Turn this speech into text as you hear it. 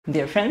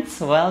Dear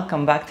friends,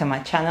 welcome back to my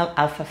channel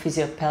Alpha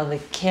Physio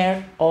Pelvic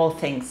Care, all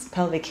things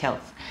pelvic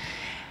health.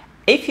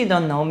 If you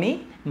don't know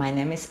me, my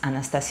name is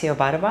Anastasia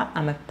Barba.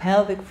 I'm a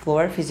pelvic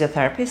floor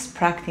physiotherapist,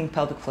 practicing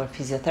pelvic floor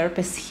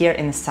physiotherapist here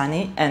in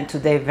sunny and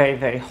today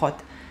very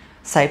hot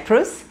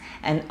Cyprus,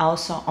 and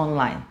also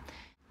online.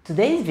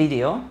 Today's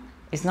video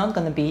is not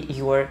going to be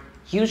your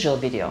usual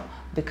video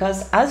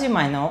because as you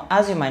might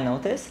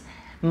notice,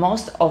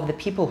 most of the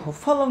people who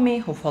follow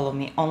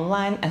me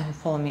online and who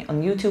follow me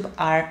on YouTube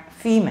are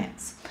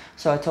females.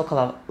 So I talk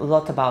a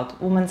lot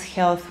about women's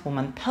health,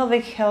 women's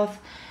pelvic health,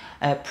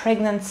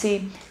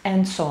 pregnancy,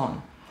 and so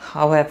on.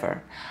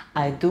 However,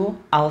 I do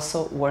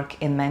also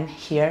work in men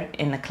here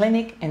in the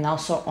clinic and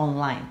also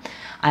online.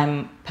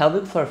 I'm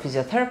pelvic floor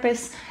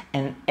physiotherapist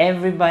and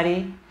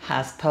everybody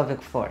has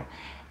pelvic floor,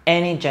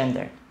 any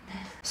gender.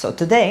 So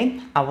today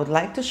I would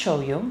like to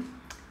show you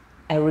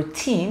a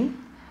routine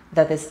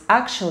that is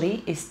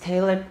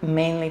tailored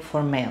mainly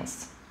for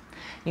males.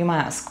 You might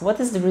ask, what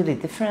is the really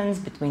difference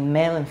between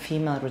male and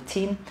female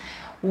routine?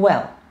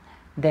 Well,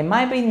 they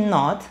might be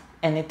not,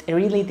 and it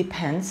really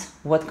depends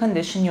what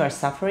condition you are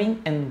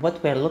suffering and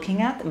what we're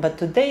looking at, but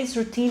today's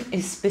routine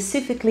is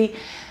specifically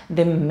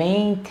the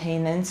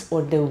maintenance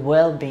or the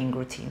well-being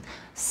routine,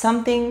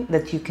 something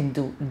that you can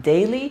do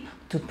daily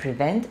to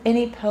prevent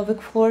any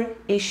pelvic floor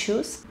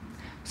issues.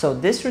 So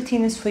this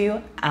routine is for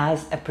you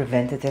as a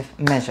preventative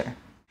measure.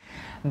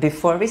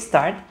 Before we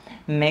start,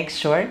 make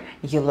sure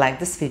you like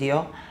this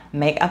video,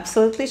 make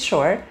absolutely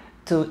sure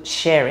to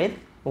share it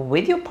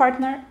with your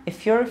partner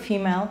if you're a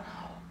female,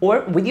 or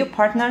with your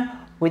partner,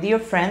 with your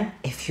friend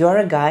if you're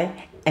a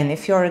guy, and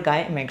if you're a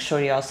guy, make sure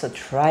you also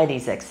try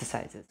these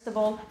exercises. First of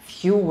all,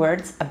 few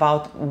words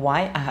about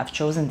why I have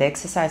chosen the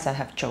exercise I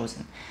have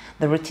chosen.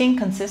 The routine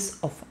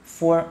consists of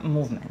 4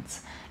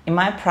 movements. In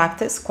my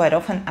practice, quite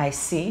often I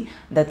see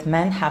that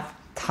men have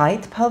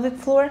tight pelvic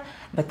floor,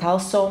 but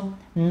also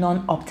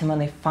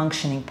non-optimally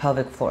functioning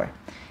pelvic floor.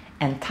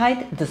 And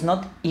tight does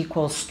not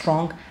equal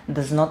strong,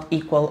 does not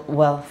equal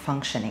well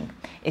functioning.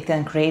 It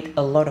can create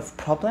a lot of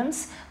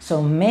problems.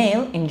 So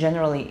male in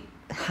generally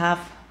have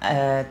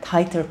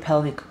tighter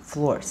pelvic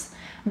floors.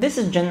 This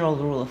is general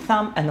rule of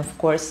thumb, and of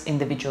course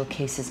individual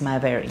cases may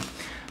vary.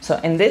 So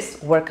in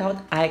this workout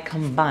I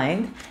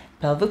combined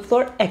pelvic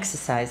floor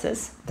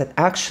exercises that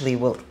actually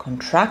will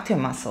contract your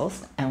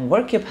muscles and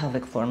work your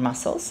pelvic floor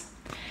muscles,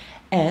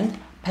 and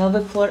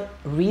pelvic floor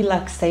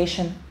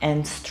relaxation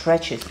and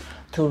stretches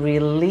to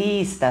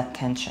release that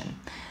tension.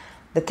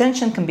 The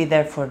tension can be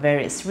there for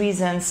various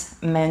reasons.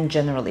 Men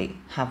generally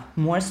have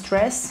more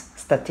stress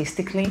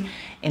statistically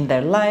in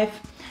their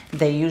life.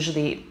 They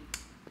usually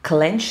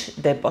clench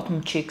their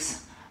bottom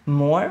cheeks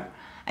more,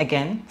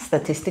 again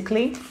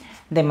statistically.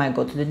 They might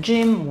go to the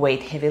gym,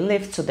 weight heavy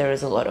lift, so there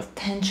is a lot of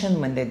tension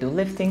when they do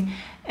lifting,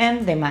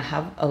 and they might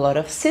have a lot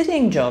of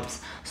sitting jobs.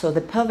 So the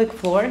pelvic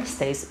floor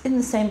stays in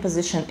the same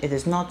position, it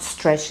is not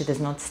stretched, it is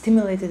not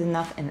stimulated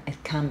enough, and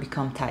it can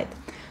become tight.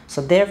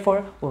 So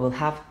therefore, we will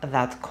have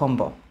that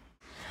combo.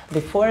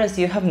 Before, as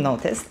you have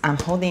noticed, I'm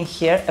holding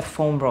here a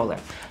foam roller.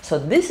 So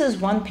this is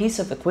one piece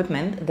of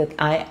equipment that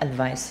I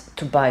advise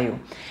to buy you.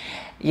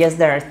 Yes,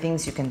 there are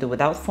things you can do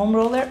without foam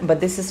roller,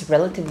 but this is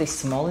relatively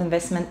small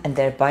investment and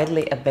they're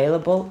widely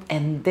available,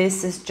 and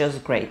this is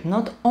just great.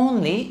 Not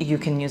only you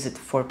can use it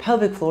for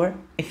pelvic floor,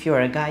 if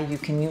you're a guy you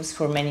can use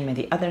for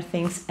many other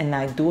things, and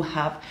I do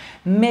have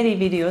many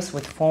videos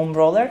with foam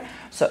roller,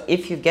 so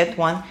if you get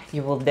one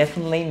you will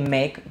definitely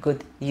make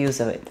good use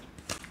of it.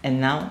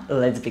 And now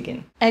let's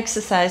begin.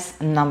 Exercise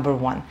number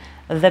 1,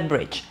 the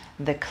bridge,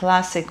 the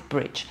classic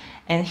bridge.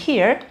 And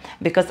here,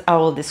 because I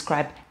will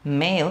describe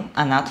male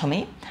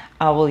anatomy,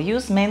 I will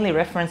use mainly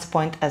reference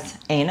point as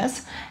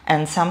anus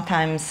and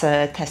sometimes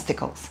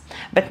testicles,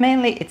 but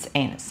mainly it's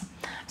anus.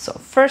 So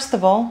first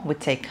of all, we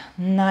take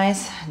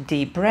nice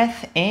deep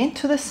breath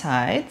into the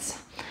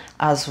sides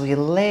as we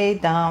lay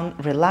down,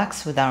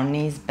 relax with our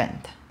knees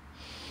bent.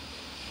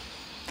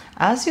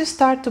 As you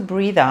start to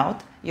breathe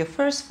out, your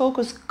first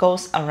focus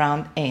goes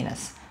around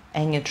anus,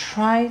 and you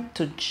try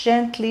to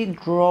gently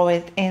draw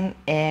it in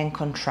and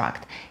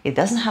contract. It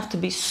doesn't have to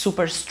be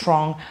super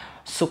strong,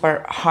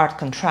 super hard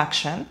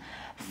contraction.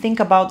 Think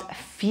about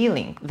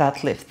feeling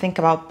that lift. Think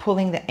about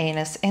pulling the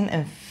anus in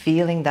and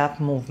feeling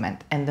that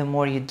movement. And the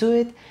more you do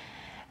it,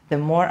 the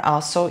more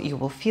also you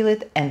will feel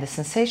it, and the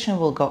sensation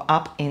will go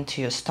up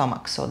into your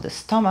stomach. So the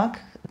stomach,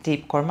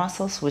 deep core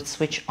muscles will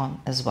switch on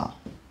as well.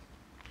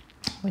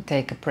 We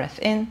take a breath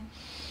in,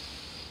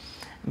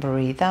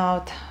 breathe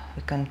out,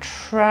 we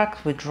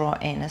contract, we draw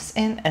anus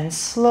in, and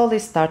slowly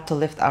start to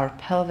lift our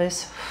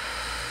pelvis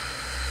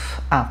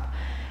up,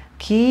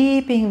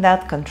 keeping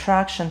that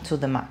contraction to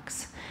the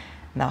max.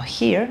 Now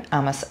here,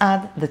 I must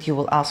add that you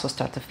will also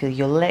start to feel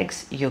your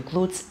legs, your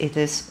glutes. It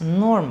is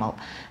normal.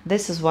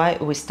 This is why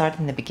we start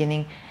in the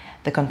beginning,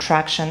 the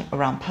contraction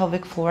around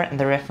pelvic floor and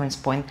the reference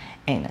point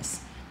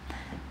anus.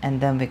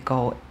 And then we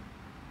go,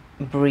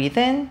 breathe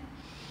in,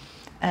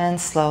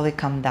 and slowly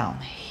come down.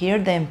 Here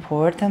the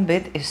important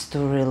bit is to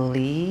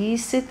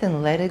release it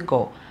and let it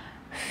go.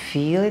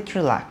 Feel it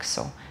relax.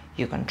 So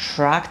you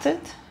contract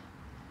it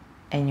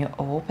and you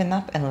open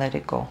up and let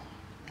it go.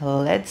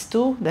 Let's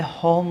do the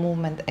whole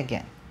movement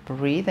again.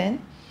 Breathe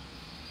in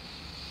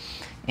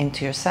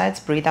into your sides,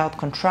 breathe out,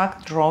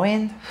 contract, draw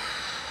in.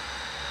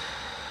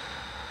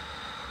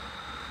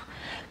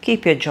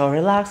 Keep your jaw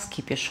relaxed,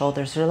 keep your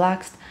shoulders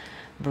relaxed.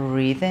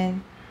 Breathe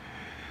in,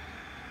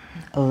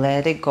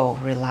 let it go.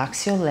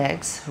 Relax your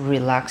legs,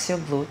 relax your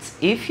glutes.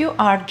 If you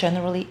are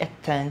generally a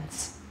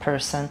tense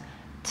person,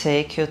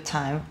 take your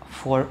time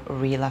for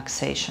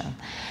relaxation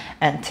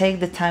and take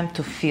the time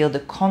to feel the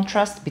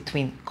contrast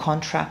between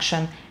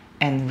contraction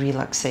and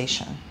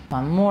relaxation.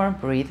 One more,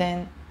 breathe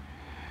in,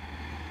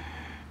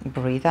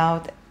 breathe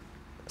out,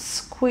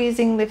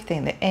 squeezing,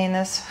 lifting the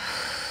anus.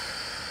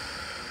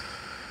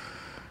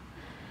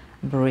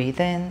 Breathe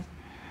in,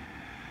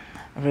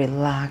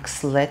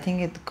 relax,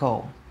 letting it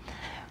go.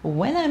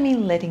 When I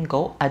mean letting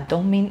go, I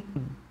don't mean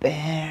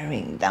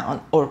bearing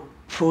down or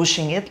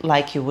pushing it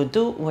like you would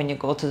do when you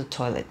go to the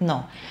toilet.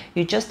 No,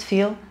 you just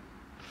feel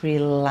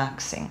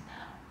relaxing,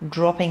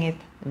 dropping it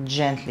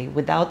gently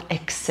without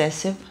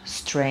excessive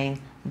strain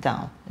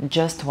down.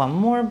 Just one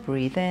more,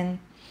 breathe in,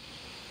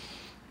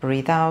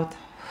 breathe out,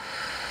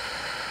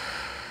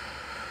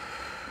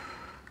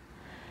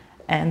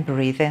 and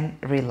breathe in,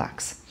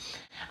 relax.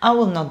 I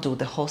will not do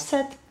the whole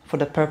set. For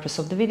the purpose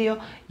of the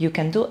video, you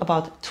can do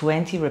about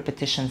 20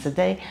 repetitions a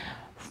day,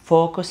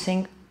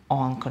 focusing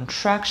on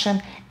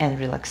contraction and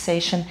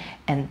relaxation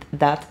and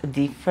that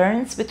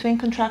difference between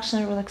contraction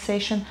and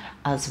relaxation,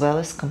 as well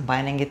as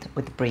combining it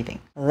with breathing.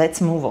 Let's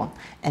move on.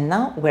 And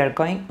now we're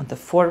going on the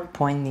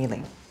 4-point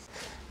kneeling.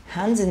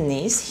 Hands and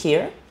knees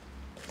here.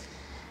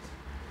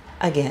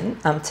 Again,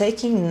 I'm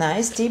taking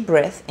nice deep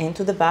breath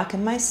into the back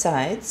and my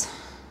sides.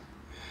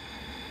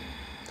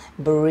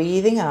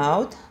 Breathing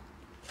out.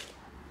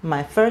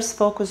 My first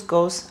focus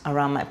goes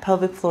around my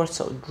pelvic floor,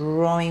 so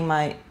drawing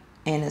my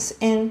anus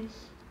in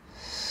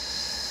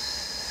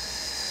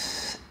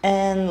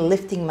and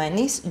lifting my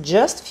knees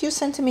just a few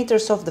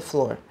centimeters off the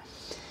floor.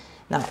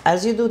 Now,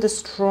 as you do the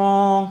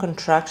strong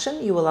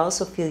contraction, you will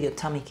also feel your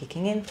tummy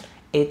kicking in.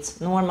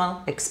 It's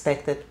normal,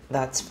 expected,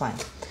 that's fine.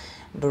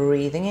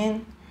 Breathing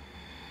in,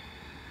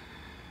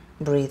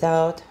 breathe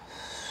out.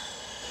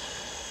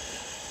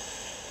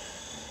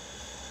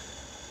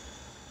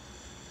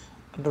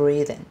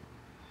 Breathe in.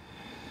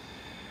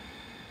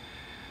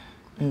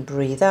 And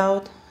breathe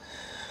out.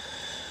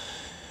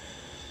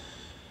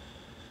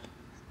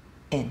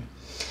 In.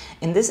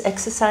 In this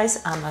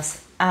exercise, I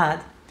must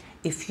add,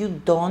 if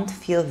you don't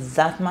feel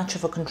that much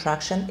of a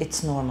contraction,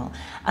 it's normal.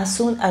 As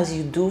soon as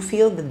you do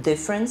feel the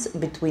difference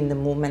between the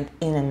movement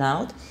in and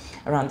out,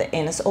 around the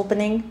anus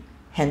opening,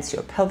 hence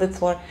your pelvic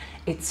floor,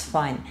 it's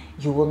fine.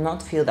 You will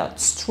not feel that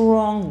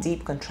strong,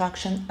 deep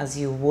contraction as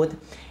you would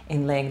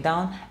in laying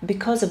down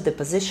because of the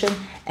position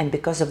and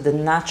because of the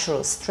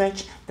natural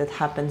stretch that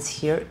happens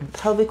here in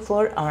pelvic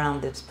floor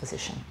around this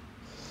position.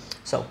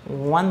 So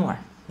one more.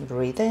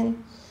 Breathe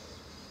in,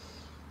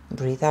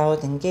 breathe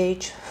out,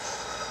 engage.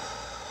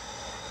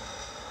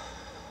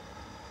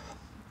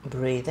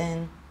 Breathe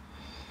in,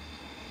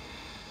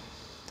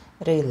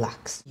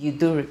 relax. You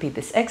do repeat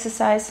this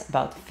exercise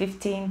about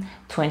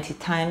 15-20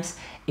 times.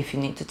 If you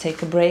need to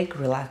take a break,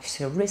 relax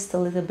your wrist a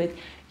little bit,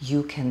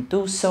 you can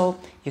do so.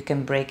 You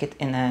can break it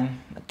in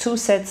 2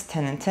 sets,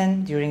 10 and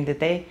 10 during the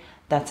day.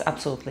 That's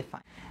absolutely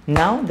fine.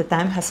 Now the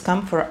time has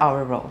come for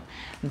our roll.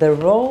 The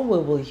roll we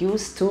will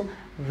use to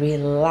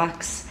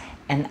relax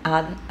and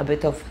add a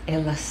bit of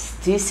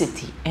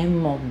elasticity and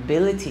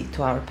mobility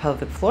to our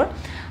pelvic floor,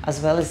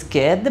 as well as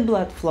get the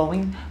blood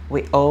flowing.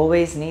 We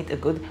always need a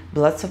good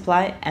blood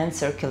supply and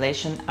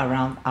circulation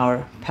around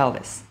our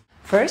pelvis.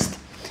 First,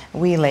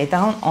 we lay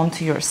down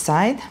onto your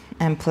side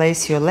and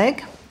place your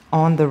leg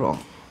on the roll.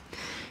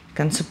 You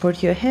can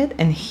support your head,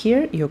 and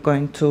here you're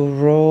going to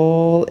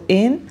roll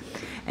in,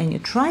 and you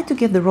try to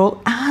get the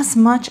roll as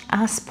much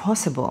as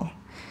possible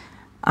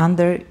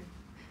under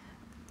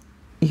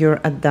your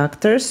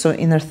adductors, so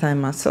inner thigh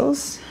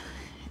muscles,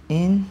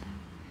 in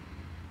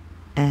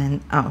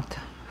and out.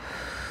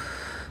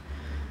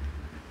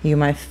 You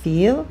might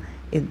feel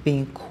it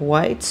being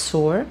quite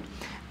sore,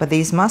 but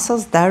these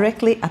muscles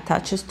directly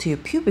attaches to your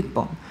pubic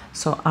bone,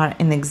 so are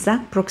in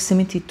exact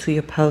proximity to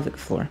your pelvic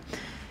floor.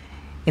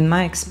 In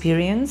my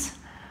experience,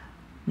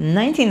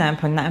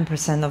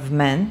 99.9% of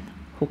men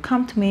who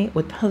come to me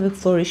with pelvic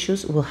floor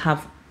issues will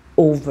have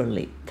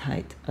overly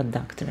tight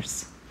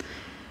adductors.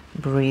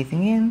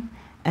 Breathing in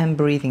and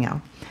breathing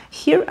out.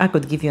 Here I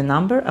could give you a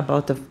number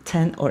about of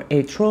 10 or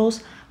 8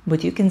 rolls,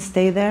 but you can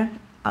stay there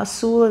as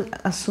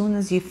soon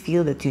as you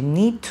feel that you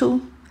need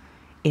to.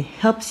 It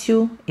helps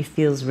you, it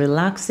feels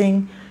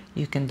relaxing.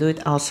 You can do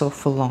it also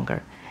for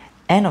longer.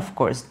 And of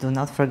course, do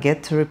not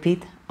forget to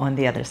repeat on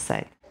the other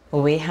side.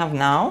 We have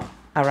now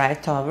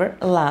arrived to our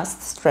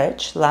last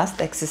stretch,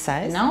 last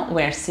exercise. Now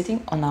we're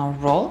sitting on our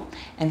roll,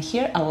 and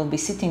here I will be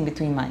sitting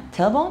between my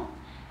tailbone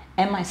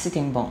and my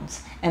sitting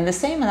bones. And the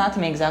same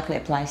anatomy exactly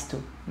applies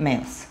to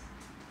males.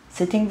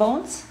 Sitting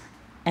bones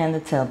and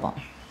the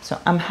tailbone. So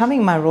I'm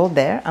having my roll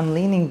there, I'm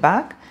leaning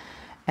back,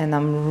 and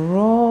I'm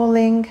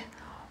rolling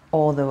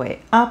all the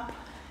way up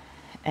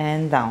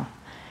and down.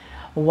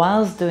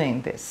 Whilst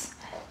doing this,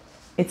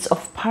 it's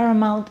of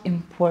paramount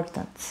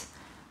importance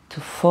to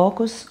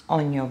focus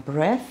on your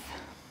breath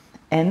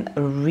and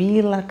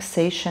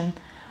relaxation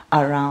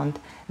around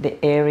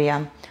the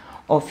area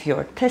of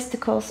your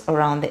testicles,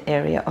 around the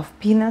area of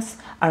penis,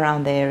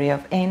 around the area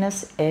of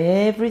anus.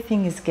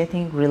 Everything is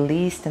getting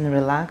released and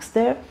relaxed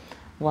there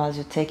while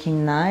you're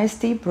taking nice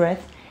deep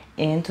breath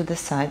into the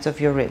sides of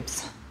your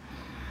ribs.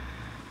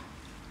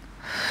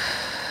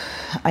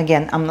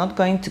 Again, I'm not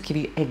going to give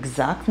you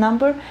exact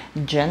number.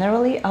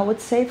 Generally, I would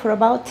say for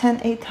about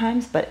 10-8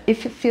 times, but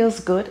if it feels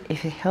good,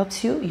 if it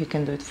helps you, you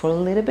can do it for a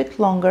little bit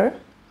longer.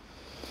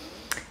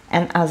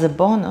 And as a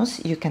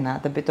bonus, you can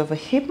add a bit of a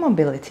hip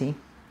mobility.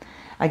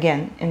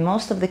 Again, in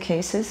most of the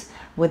cases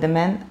with the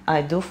men,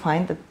 I do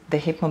find that the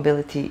hip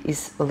mobility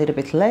is a little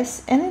bit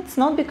less, and it's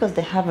not because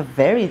they have a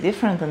very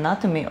different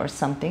anatomy or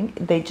something.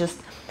 They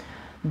just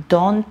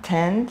don't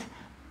tend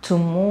to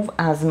move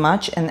as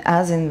much and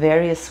as in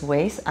various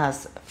ways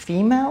as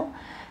female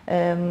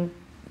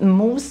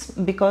moves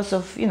because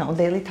of, you know,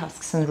 daily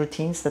tasks and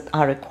routines that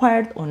are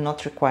required or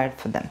not required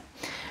for them.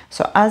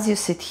 So as you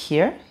sit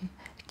here,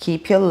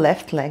 keep your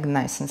left leg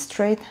nice and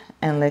straight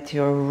and let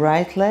your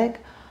right leg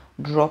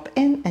drop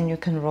in, and you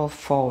can roll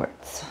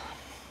forwards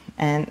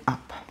and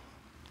up.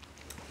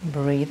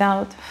 Breathe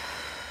out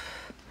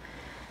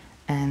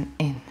and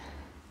in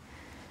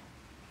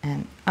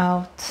and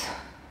out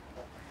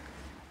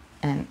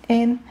and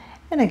in.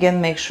 And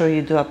again, make sure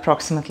you do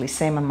approximately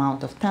same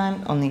amount of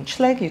time on each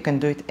leg. You can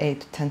do it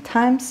 8 to 10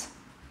 times.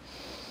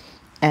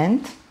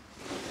 And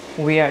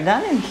we are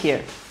done in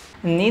here.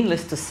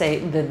 Needless to say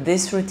that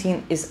this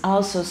routine is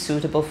also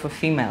suitable for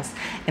females,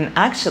 and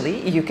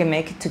actually you can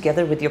make it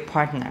together with your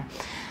partner.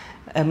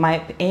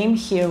 My aim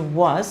here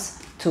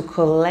was to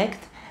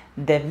collect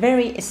the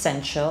very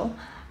essential,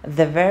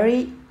 the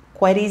very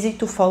quite easy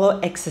to follow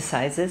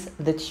exercises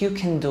that you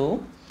can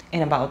do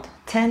in about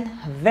 10,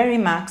 very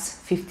max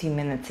 15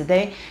 minutes a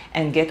day,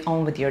 and get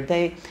on with your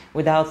day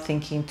without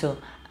thinking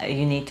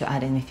you need to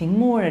add anything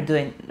more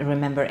or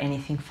remember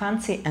anything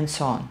fancy and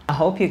so on. I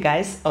hope you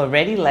guys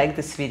already like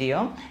this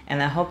video,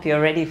 and I hope you're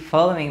already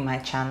following my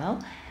channel.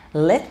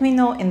 Let me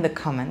know in the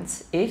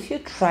comments if you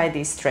try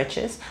these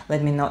stretches.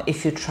 Let me know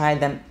if you try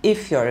them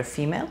if you're a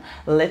female.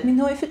 Let me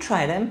know if you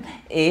try them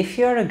if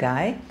you're a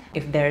guy.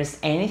 If there's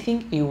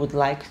anything you would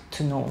like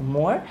to know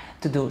more,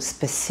 to do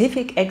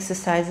specific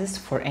exercises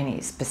for any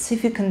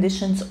specific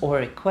conditions or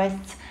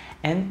requests,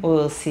 and we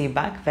will see you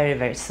back very,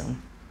 very soon.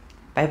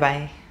 Bye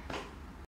bye.